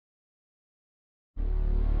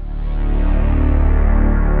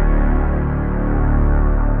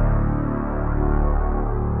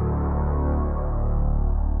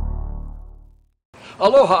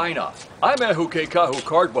Aloha Aina. I'm Ehukekahu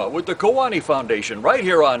Cardwell with the Kiwane Foundation right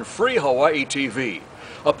here on Free Hawaii TV,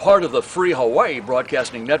 a part of the Free Hawaii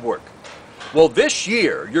Broadcasting Network. Well, this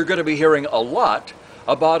year you're going to be hearing a lot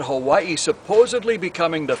about Hawaii supposedly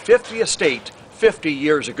becoming the 50th state 50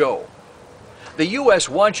 years ago. The U.S.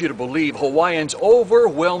 wants you to believe Hawaiians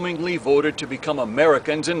overwhelmingly voted to become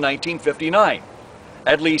Americans in 1959.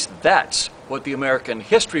 At least that's what the American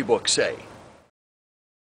history books say.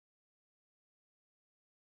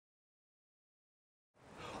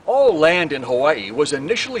 All land in Hawaii was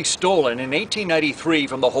initially stolen in 1893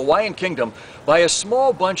 from the Hawaiian Kingdom by a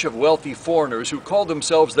small bunch of wealthy foreigners who called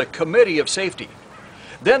themselves the Committee of Safety.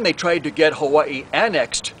 Then they tried to get Hawaii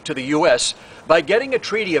annexed to the U.S. by getting a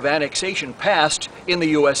treaty of annexation passed in the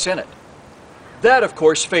U.S. Senate. That, of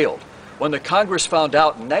course, failed when the Congress found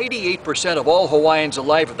out 98% of all Hawaiians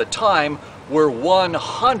alive at the time were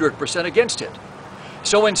 100% against it.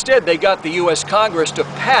 So instead, they got the U.S. Congress to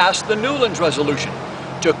pass the Newlands Resolution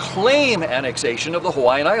to claim annexation of the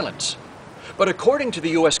Hawaiian Islands. But according to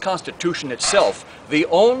the U.S. Constitution itself, the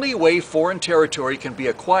only way foreign territory can be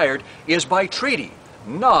acquired is by treaty,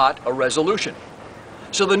 not a resolution.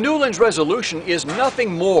 So the Newlands Resolution is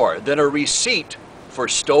nothing more than a receipt for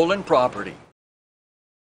stolen property.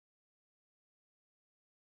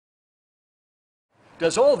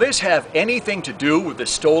 Does all this have anything to do with the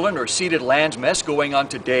stolen or ceded lands mess going on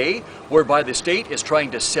today, whereby the state is trying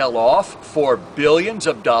to sell off for billions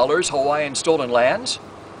of dollars Hawaiian stolen lands?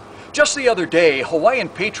 Just the other day, Hawaiian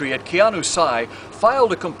patriot Keanu Sai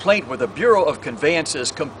filed a complaint with the Bureau of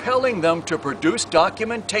Conveyances compelling them to produce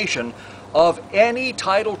documentation of any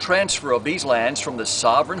title transfer of these lands from the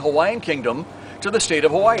sovereign Hawaiian Kingdom to the state of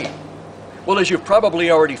Hawaii. Well, as you've probably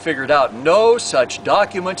already figured out, no such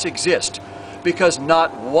documents exist, because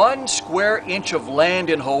not 1 square inch of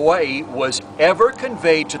land in Hawaii was ever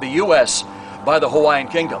conveyed to the U.S. by the Hawaiian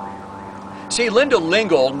Kingdom. See, Linda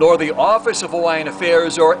Lingle, nor the Office of Hawaiian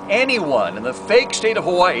Affairs, or anyone in the fake state of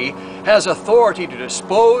Hawaii has authority to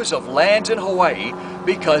dispose of lands in Hawaii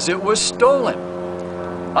because it was stolen.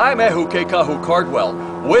 I'm Ehukekahu Cardwell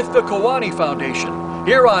with the Kiwane Foundation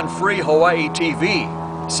here on Free Hawaii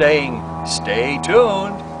TV, saying stay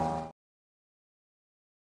tuned.